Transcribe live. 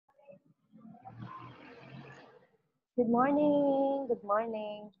Good morning. Good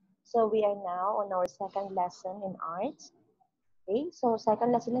morning. So we are now on our second lesson in arts. Okay, so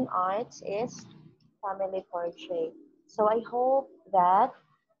second lesson in arts is family portrait. So I hope that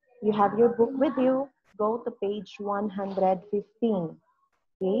you have your book with you. Go to page 115.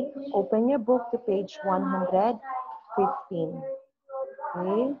 Okay, open your book to page 115.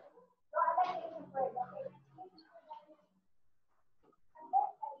 Okay,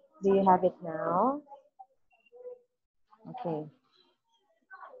 do you have it now? Okay,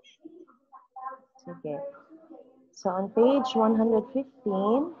 okay. So on page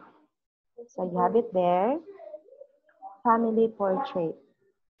 115, so you have it there, family portrait.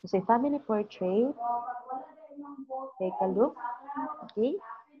 You say family portrait, take a look, okay?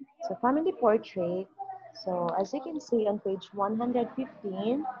 So family portrait, so as you can see on page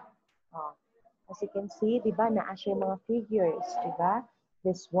 115, oh, as you can see, di ba, naa siya yung mga figures, di ba?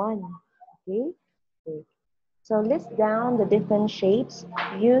 This one, okay? Okay. So list down the different shapes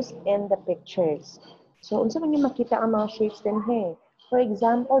used in the pictures. So unsa man yung makita ang mga shapes din he? For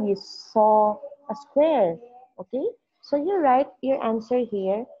example, you saw a square, okay? So you write your answer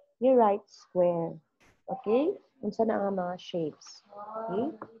here, you write square, okay? Unsa na ang mga shapes,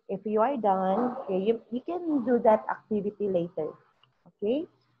 okay? If you are done, okay, you can do that activity later, okay?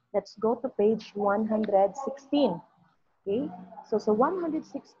 Let's go to page 116, okay? So 116,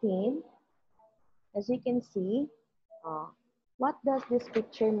 as you can see, what does this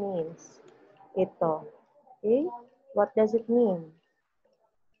picture means? Ito. Okay? What does it mean?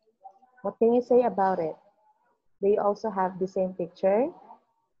 What can you say about it? Do you also have the same picture?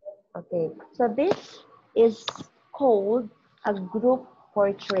 Okay. So this is called a group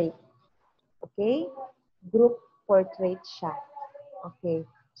portrait. Okay? Group portrait siya. Okay.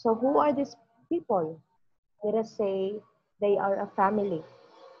 So who are these people? Let us say they are a family.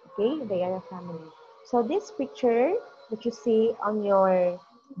 Okay? They are a family. So this picture that you see on your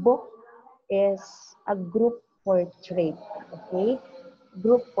book is a group portrait. Okay?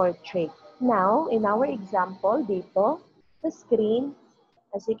 Group portrait. Now, in our example dito, the screen,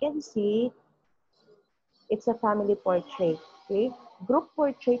 as you can see, it's a family portrait. Okay? Group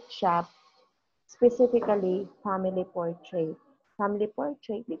portrait siya, specifically family portrait. Family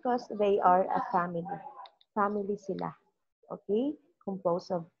portrait because they are a family. Family sila. Okay?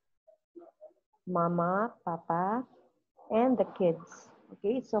 Composed of mama, papa, and the kids.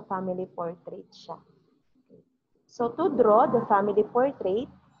 Okay? So, family portrait siya. So to draw the family portrait,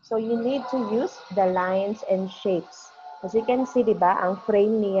 so you need to use the lines and shapes. As you can see, di ba, ang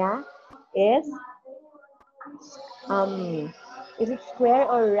frame niya is, um, is it square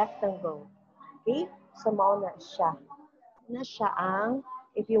or rectangle? Okay? So mao na siya. Na siya ang,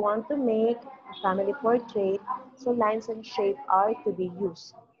 if you want to make a family portrait, so lines and shape are to be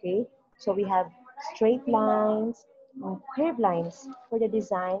used. Okay? So we have straight lines, curved lines for the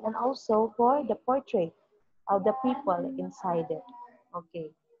design, and also for the portrait of the people inside it.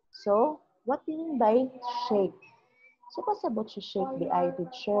 Okay. So, what do you mean by shape? So, pasabot siya shape the eye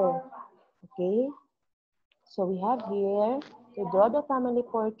picture. Okay. So, we have here, to draw the family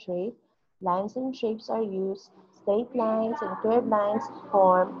portrait, lines and shapes are used. Straight lines and curved lines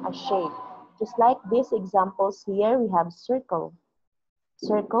form a shape. Just like these examples here, we have circle.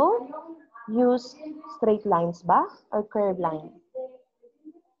 Circle, use straight lines ba or curved line?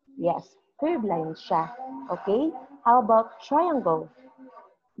 Yes, curved line siya. Okay? How about triangle?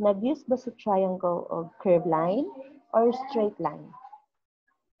 Nag-use ba sa triangle of curved line or straight line?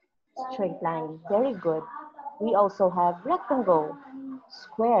 Straight line. Very good. We also have rectangle,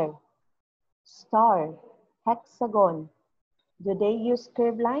 square, star, hexagon. Do they use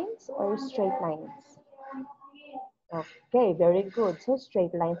curved lines or straight lines? Okay, very good. So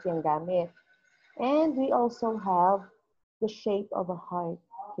straight lines yung gamit. And we also have the shape of a heart.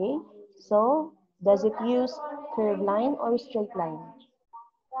 Okay, so does it use curved line or straight line?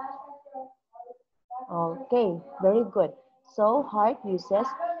 Okay, very good. So heart uses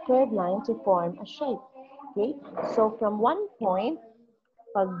curved line to form a shape. Okay, so from one point,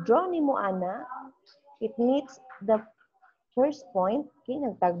 pag draw ni mo ana, it meets the first point. Okay,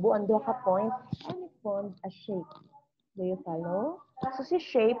 nagtagbo ang duha ka point and it formed a shape. Do you follow? So si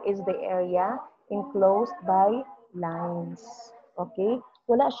shape is the area enclosed by lines. Okay?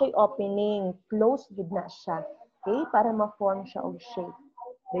 Wala siya opening. Closed gid na siya. Okay? Para ma-form siya og shape.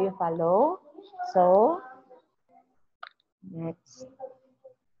 Do you follow? So, next.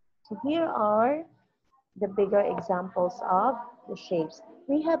 So here are the bigger examples of the shapes.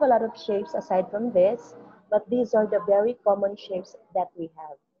 We have a lot of shapes aside from this, but these are the very common shapes that we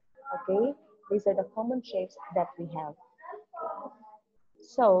have. Okay? These are the common shapes that we have.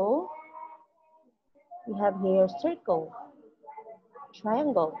 So, We have here circle,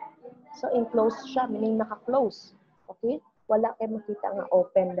 triangle. So enclosed siya, meaning naka-close. Okay? Wala kayo makita nga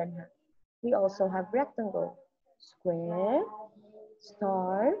open dan ha. We also have rectangle, square,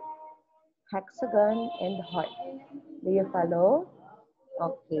 star, hexagon, and heart. Do you follow?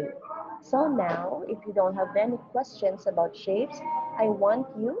 Okay. So now, if you don't have any questions about shapes, I want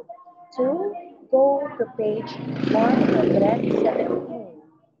you to go to page 117.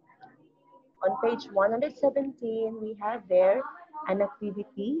 On page 117, we have there an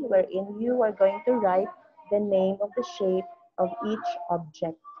activity wherein you are going to write the name of the shape of each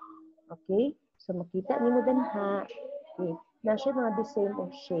object. Okay? So, makita niyo din ha. Okay. Na siya mga the same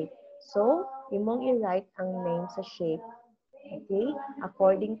of shape. So, imong i-write ang name sa shape. Okay?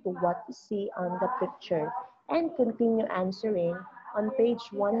 According to what you see on the picture. And continue answering on page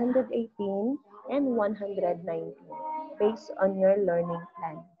 118 and 119 based on your learning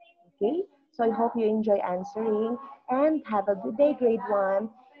plan. Okay? So I hope you enjoy answering and have a good day, grade 1.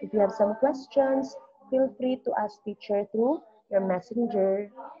 If you have some questions, feel free to ask teacher through your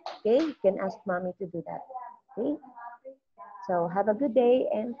messenger. Okay? You can ask mommy to do that. Okay? So have a good day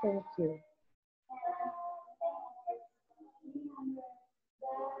and thank you.